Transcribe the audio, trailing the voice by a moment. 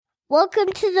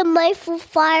Welcome to the Mindful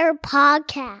Fire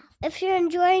podcast. If you're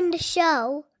enjoying the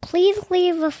show, please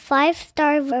leave a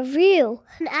 5-star review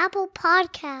on Apple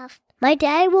Podcast. My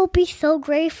dad will be so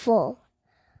grateful.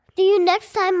 See you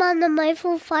next time on the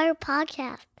Mindful Fire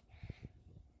podcast.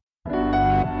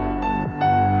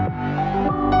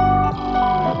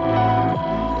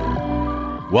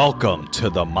 Welcome to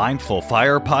the Mindful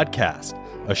Fire podcast,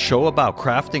 a show about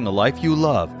crafting a life you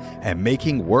love and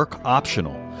making work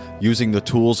optional, using the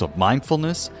tools of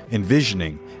mindfulness,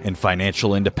 envisioning, and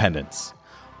financial independence.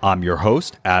 I'm your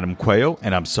host, Adam Cuello,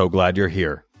 and I'm so glad you're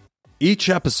here. Each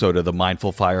episode of the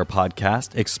Mindful Fire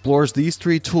podcast explores these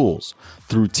 3 tools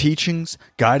through teachings,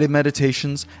 guided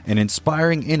meditations, and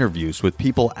inspiring interviews with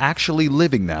people actually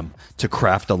living them to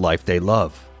craft a life they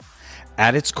love.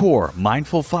 At its core,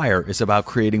 Mindful Fire is about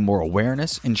creating more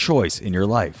awareness and choice in your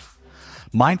life.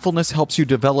 Mindfulness helps you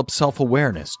develop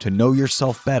self-awareness to know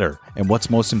yourself better and what's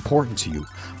most important to you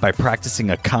by practicing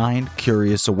a kind,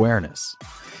 curious awareness.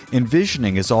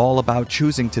 Envisioning is all about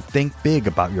choosing to think big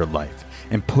about your life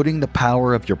and putting the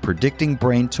power of your predicting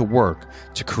brain to work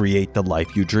to create the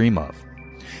life you dream of.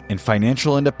 And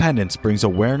financial independence brings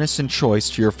awareness and choice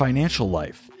to your financial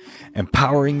life,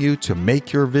 empowering you to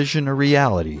make your vision a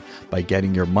reality by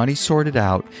getting your money sorted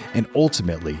out and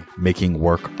ultimately making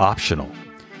work optional.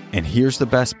 And here's the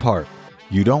best part.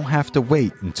 You don't have to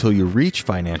wait until you reach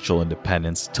financial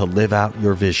independence to live out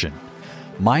your vision.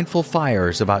 Mindful Fire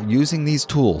is about using these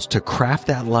tools to craft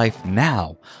that life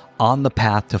now on the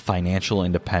path to financial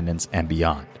independence and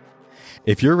beyond.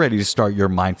 If you're ready to start your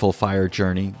Mindful Fire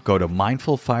journey, go to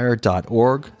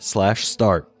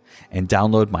mindfulfire.org/start and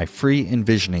download my free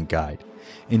envisioning guide.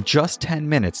 In just 10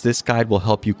 minutes, this guide will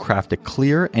help you craft a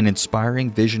clear and inspiring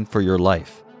vision for your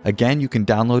life. Again, you can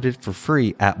download it for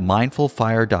free at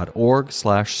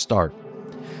mindfulfire.org/start.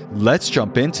 Let's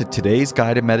jump into today's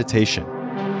guided meditation.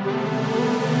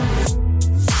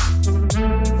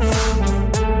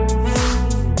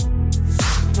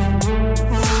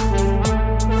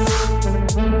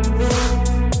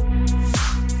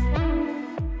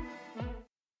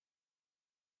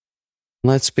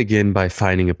 Let's begin by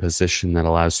finding a position that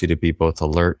allows you to be both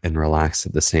alert and relaxed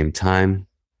at the same time.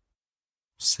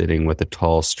 Sitting with a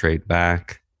tall, straight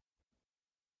back,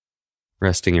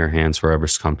 resting your hands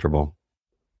wherever's comfortable.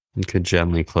 You could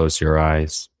gently close your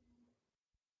eyes.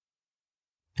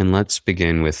 And let's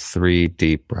begin with 3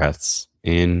 deep breaths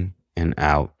in and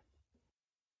out.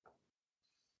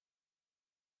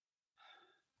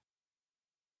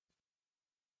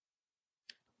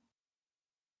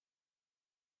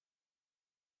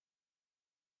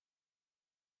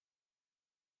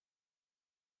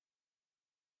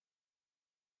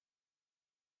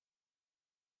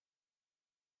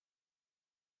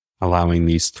 Allowing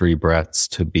these 3 breaths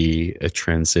to be a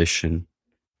transition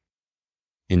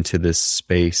into this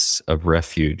space of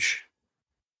refuge.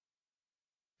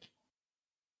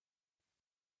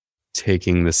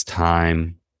 Taking this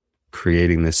time,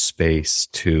 creating this space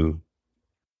to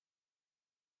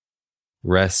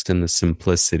rest in the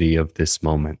simplicity of this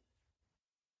moment.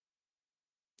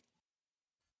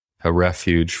 A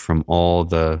refuge from all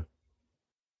the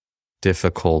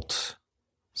difficult,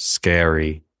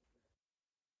 scary,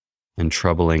 and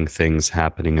troubling things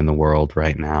happening in the world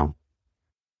right now.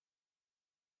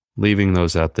 Leaving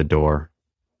those at the door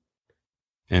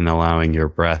and allowing your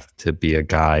breath to be a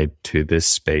guide to this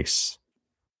space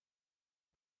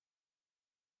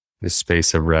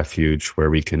of refuge where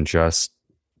we can just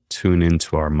tune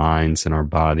into our minds and our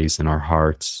bodies and our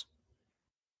hearts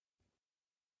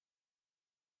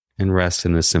and rest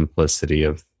in the simplicity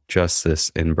of just this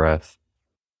in-breath.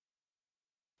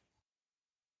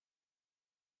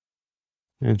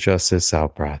 And just this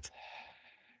out-breath.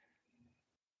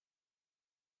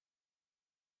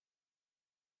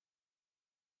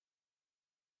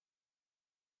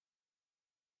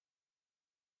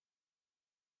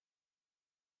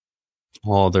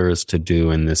 All there is to do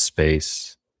in this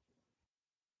space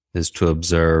is to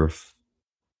observe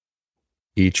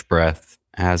each breath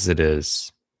as it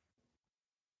is,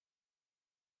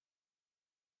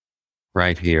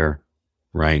 right here,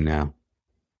 right now.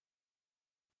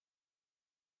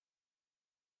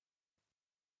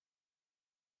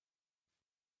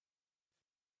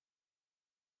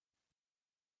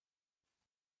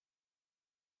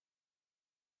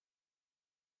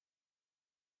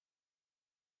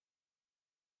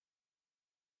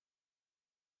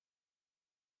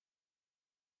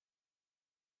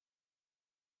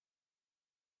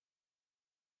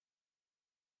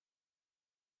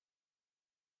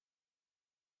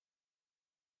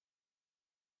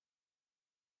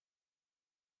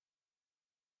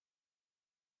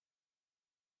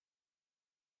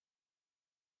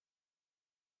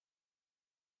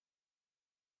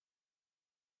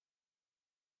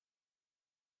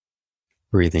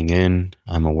 Breathing in,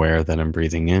 I'm aware that I'm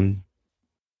breathing in.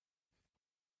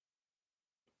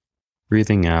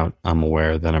 Breathing out, I'm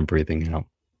aware that I'm breathing out.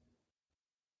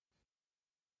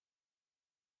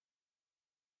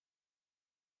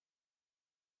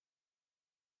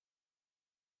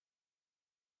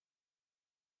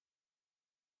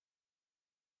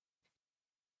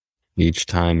 Each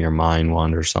time your mind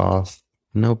wanders off,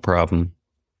 no problem.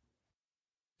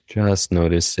 Just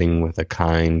noticing with a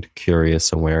kind,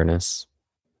 curious awareness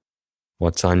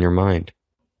what's on your mind.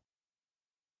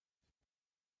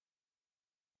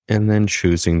 And then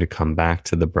choosing to come back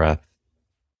to the breath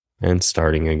and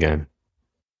starting again.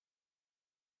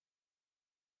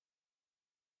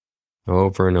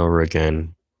 Over and over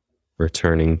again,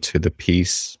 returning to the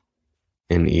peace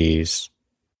and ease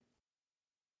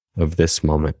of this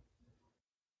moment,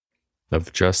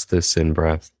 of just this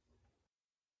in-breath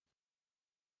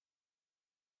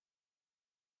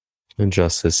and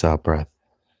just this out-breath.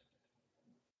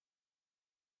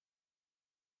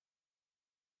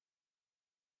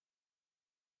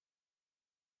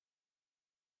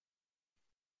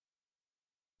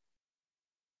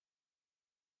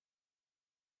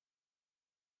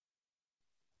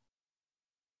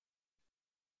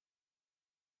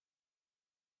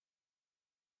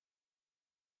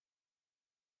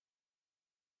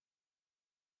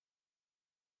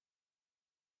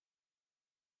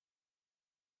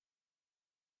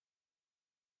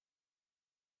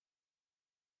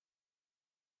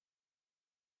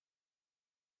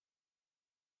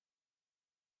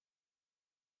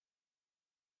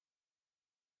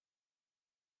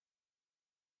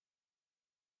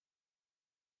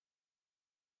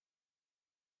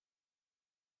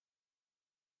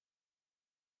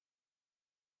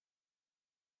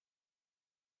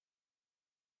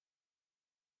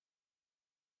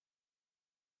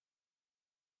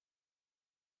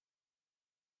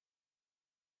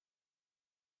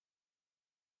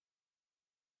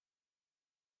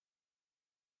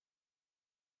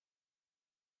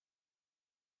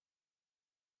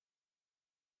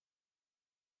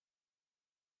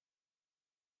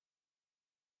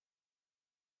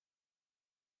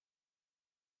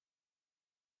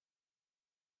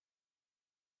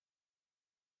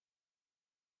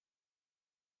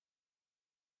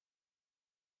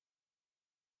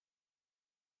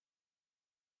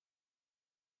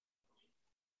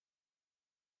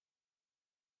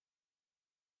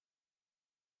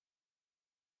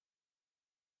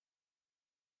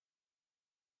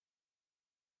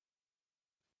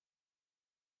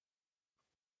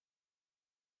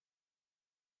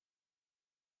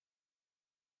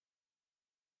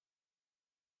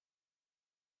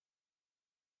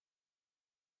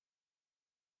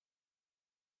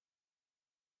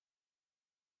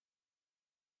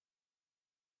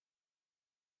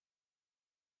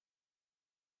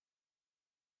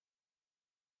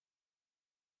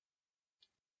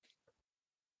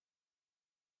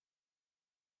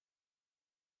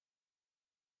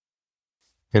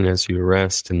 And as you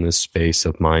rest in this space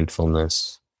of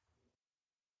mindfulness,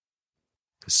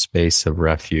 the space of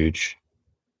refuge,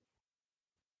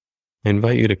 I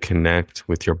invite you to connect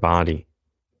with your body,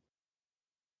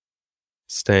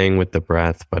 staying with the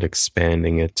breath, but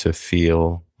expanding it to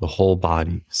feel the whole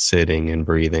body sitting and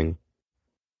breathing.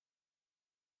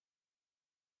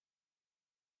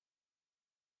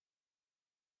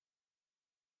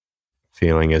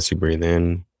 Feeling as you breathe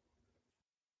in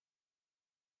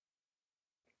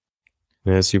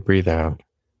and as you breathe out,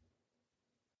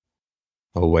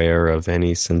 aware of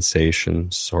any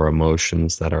sensations or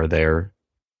emotions that are there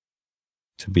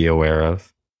to be aware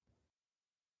of.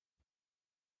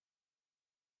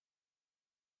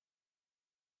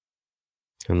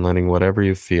 And letting whatever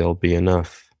you feel be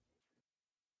enough.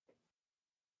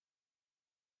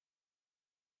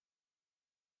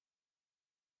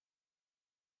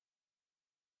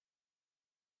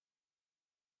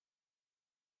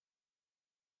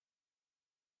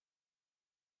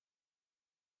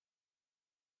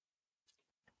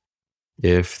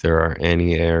 If there are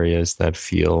any areas that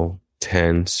feel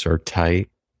tense or tight,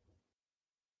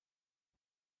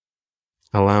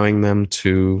 allowing them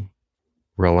to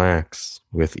relax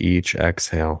with each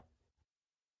exhale.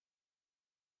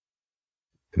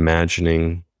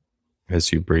 Imagining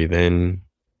as you breathe in,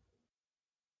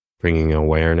 bringing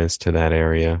awareness to that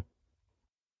area.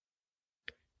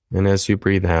 And as you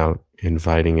breathe out,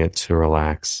 inviting it to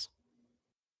relax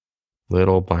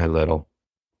little by little,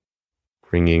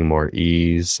 bringing more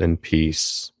ease and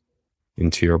peace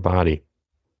into your body.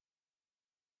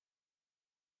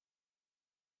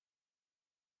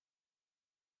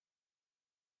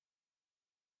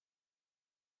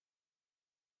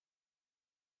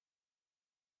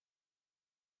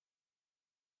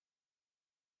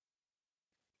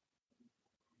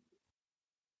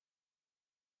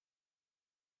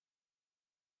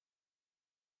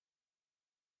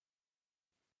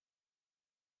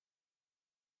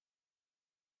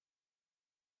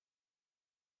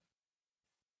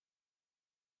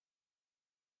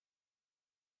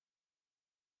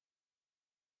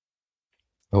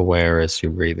 aware as you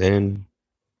breathe in,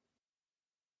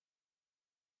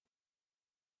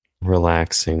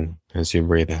 relaxing as you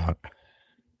breathe out.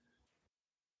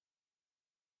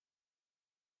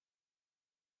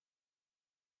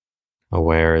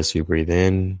 Aware as you breathe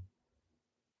in,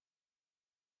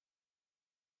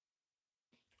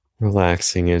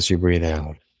 relaxing as you breathe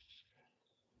out.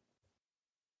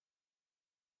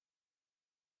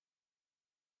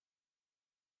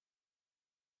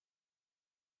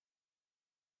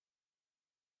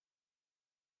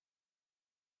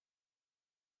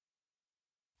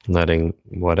 Letting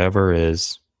whatever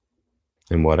is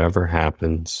and whatever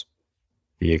happens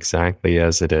be exactly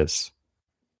as it is.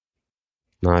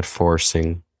 Not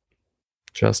forcing,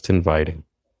 just inviting,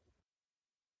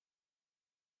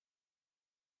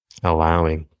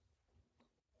 allowing.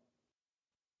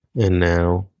 And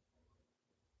now,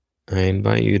 I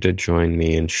invite you to join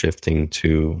me in shifting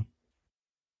to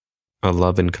a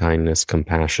love and kindness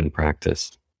compassion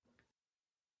practice.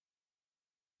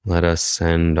 Let us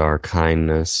send our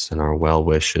kindness and our well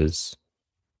wishes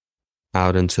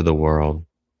out into the world,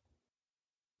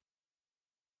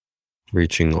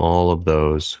 reaching all of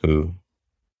those who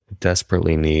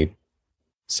desperately need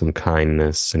some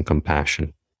kindness and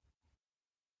compassion.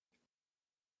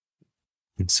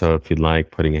 And so, if you'd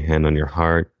like, putting a hand on your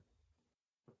heart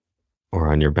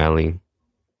or on your belly,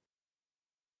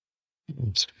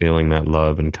 just feeling that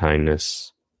love and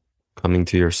kindness coming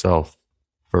to yourself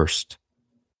first.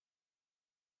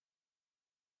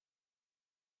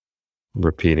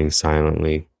 Repeating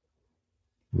silently,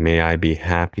 may I be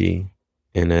happy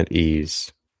and at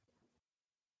ease.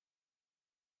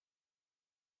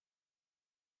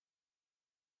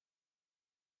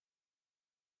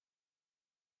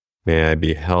 May I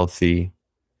be healthy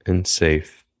and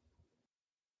safe.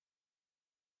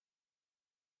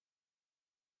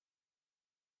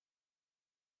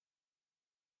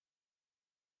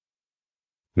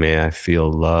 May I feel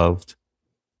loved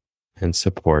and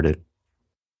supported.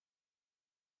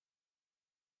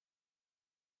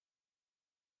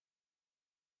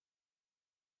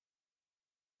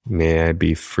 May I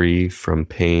be free from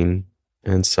pain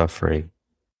and suffering.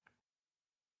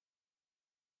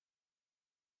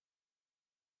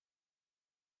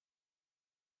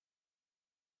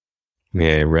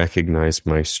 May I recognize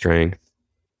my strength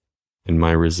and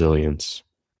my resilience.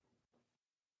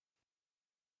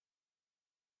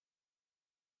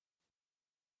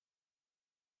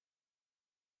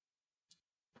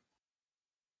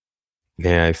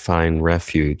 May I find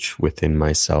refuge within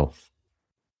myself.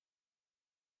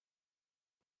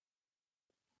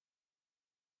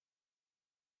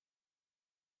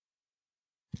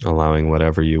 Allowing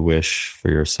whatever you wish for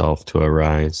yourself to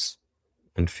arise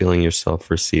and feeling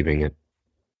yourself receiving it.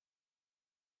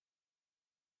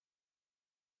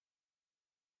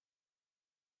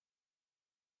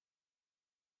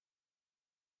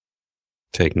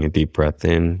 Taking a deep breath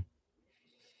in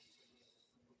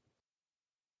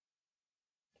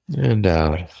and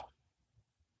out.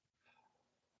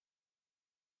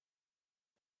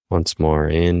 Once more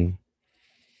in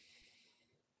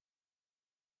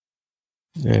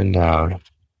and out.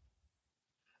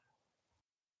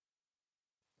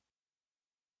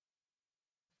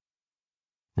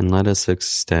 And let us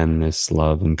extend this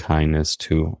love and kindness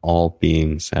to all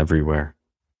beings everywhere.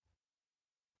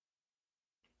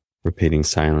 Repeating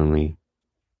silently,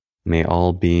 may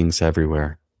all beings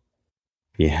everywhere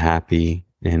be happy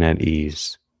and at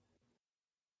ease.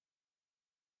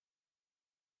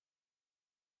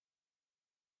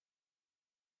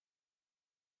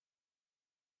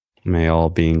 May all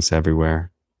beings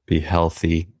everywhere be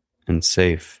healthy and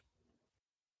safe.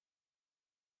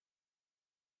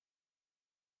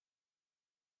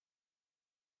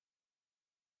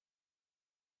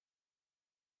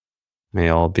 May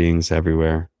all beings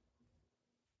everywhere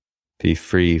be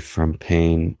free from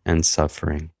pain and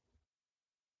suffering.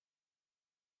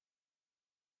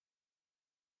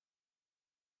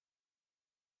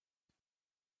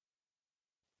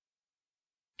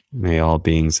 May all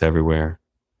beings everywhere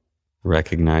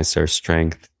recognize their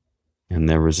strength and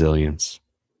their resilience.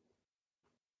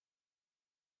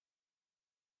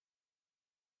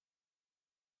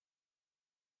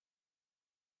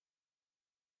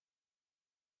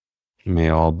 May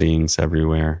all beings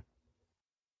everywhere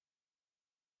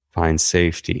find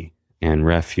safety and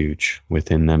refuge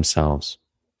within themselves.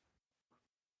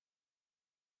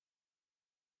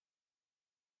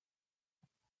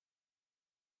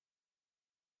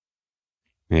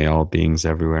 May all beings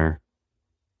everywhere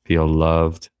feel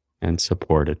loved and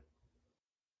supported.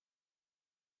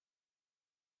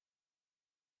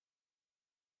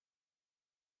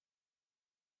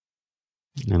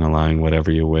 and allowing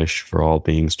whatever you wish for all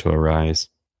beings to arise.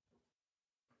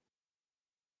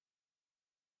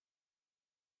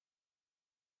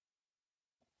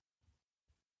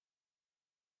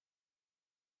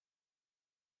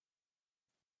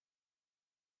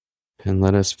 And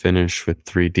let us finish with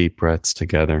 3 deep breaths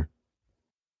together.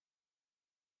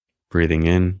 Breathing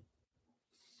in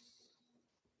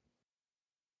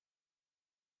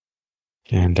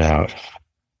and out.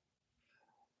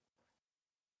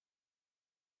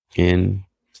 In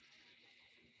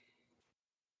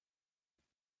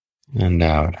and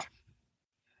out.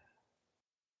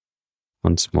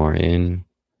 Once more in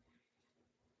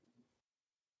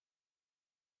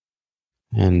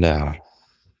and out.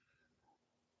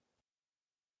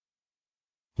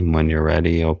 And when you're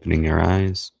ready, opening your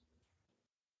eyes,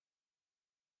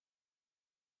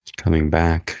 coming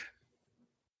back.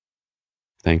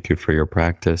 Thank you for your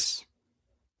practice.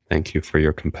 Thank you for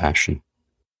your compassion.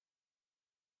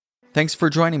 Thanks for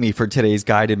joining me for today's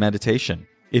guided meditation.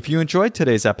 If you enjoyed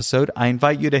today's episode, I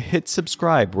invite you to hit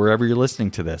subscribe wherever you're listening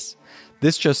to this.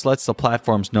 This just lets the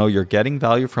platforms know you're getting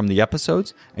value from the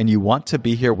episodes and you want to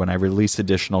be here when I release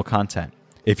additional content.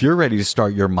 If you're ready to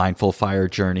start your Mindful Fire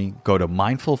journey, go to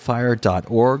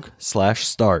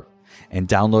mindfulfire.org/start and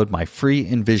download my free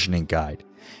envisioning guide.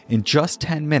 In just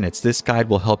 10 minutes, this guide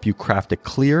will help you craft a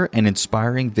clear and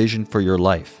inspiring vision for your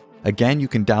life. Again, you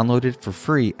can download it for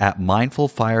free at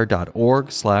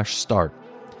mindfulfire.org/start.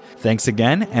 Thanks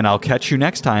again, and I'll catch you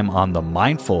next time on the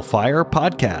Mindful Fire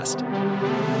Podcast.